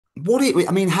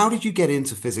I mean, how did you get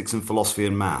into physics and philosophy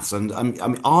and maths? And are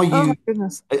Oh my you,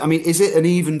 goodness. I mean, is it an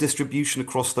even distribution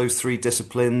across those three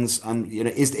disciplines? And,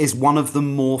 is one of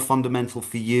them more fundamental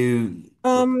for you?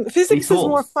 Any Physics is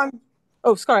more thoughts? fun.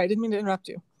 Oh, sorry, I didn't mean to interrupt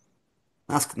you.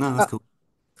 No, that's Uh, cool.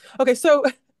 okay, so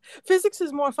physics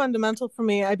is more fundamental for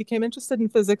me. I became interested in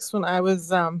physics when I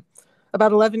was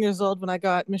about 11 years old when I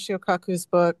got Michio Kaku's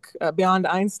book Beyond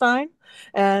Einstein,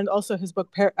 and also his book,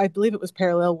 I believe it was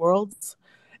Parallel Worlds.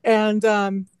 And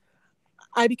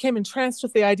I became entranced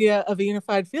with the idea of a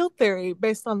unified field theory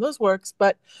based on those works,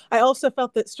 but I also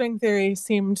felt that string theory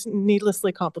seemed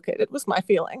needlessly complicated, was my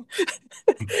feeling.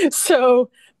 So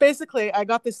basically, I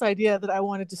got this idea that I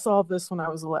wanted to solve this when I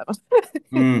was 11.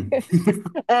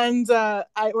 Mm. And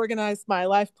I organized my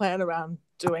life plan around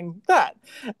doing that.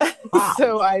 Wow.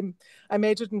 So I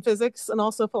majored in physics and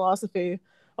also philosophy,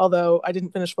 although I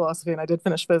didn't finish philosophy and I did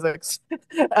finish physics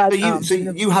So at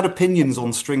you had opinions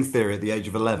on string theory at the age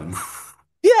of 11.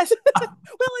 yes.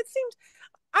 Well, it seemed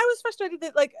I was frustrated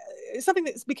that something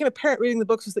that became apparent reading the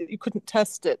books was that you couldn't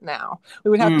test it now. We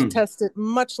would have to Mm. test it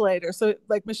much later. So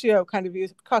like Michio kind of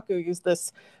used Kaku used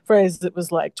this phrase that was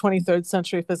like 23rd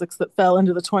century physics that fell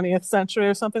into the 20th century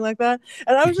or something like that.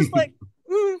 And I was just like,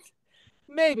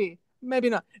 maybe, maybe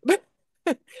not.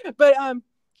 But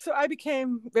so I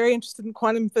became very interested in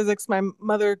quantum physics. My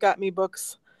mother got me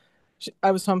books.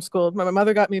 I was homeschooled. My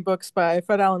mother got me books by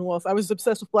Fred Allen Wolf. I was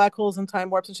obsessed with black holes and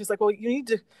time warps, and she's like, "Well, you need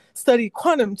to study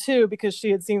quantum too," because she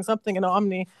had seen something in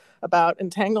Omni about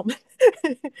entanglement,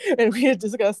 and we had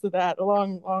discussed that a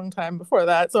long, long time before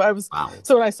that. Wow.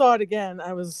 So when I saw it again,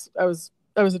 I was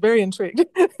very intrigued.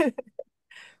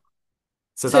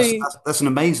 So So that's an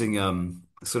amazing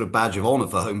sort of badge of honor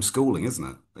for homeschooling,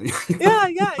 isn't it? yeah,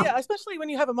 yeah, yeah. Especially when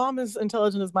you have a mom as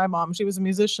intelligent as my mom. She was a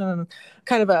musician and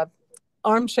kind of a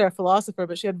armchair philosopher,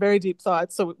 but she had very deep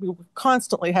thoughts. So we were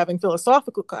constantly having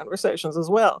philosophical conversations as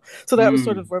well. So that was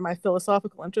sort of Mm. where my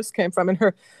philosophical interest came from. And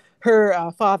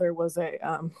her father was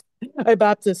a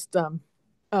Baptist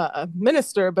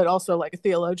minister, but also like a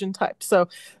theologian type. So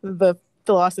the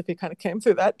philosophy kind of came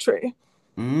through that tree.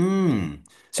 Mm.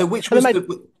 So Yeah. And then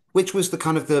my which was the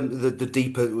kind of the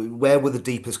deeper, where were the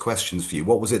deepest questions for you?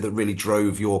 What was it that really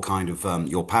drove your kind of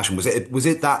your passion? Was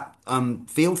it that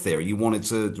field theory you wanted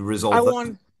to I resolve that?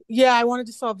 want, yeah, I wanted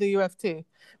to solve the UFT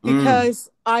Mm. because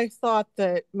I thought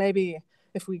that maybe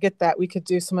if we get that, we could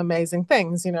do some amazing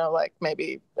things. Like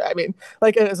maybe, I mean,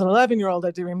 like as an 11-year-old,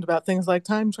 I dreamed about things like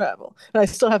time travel, and I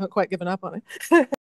still haven't quite given up on it.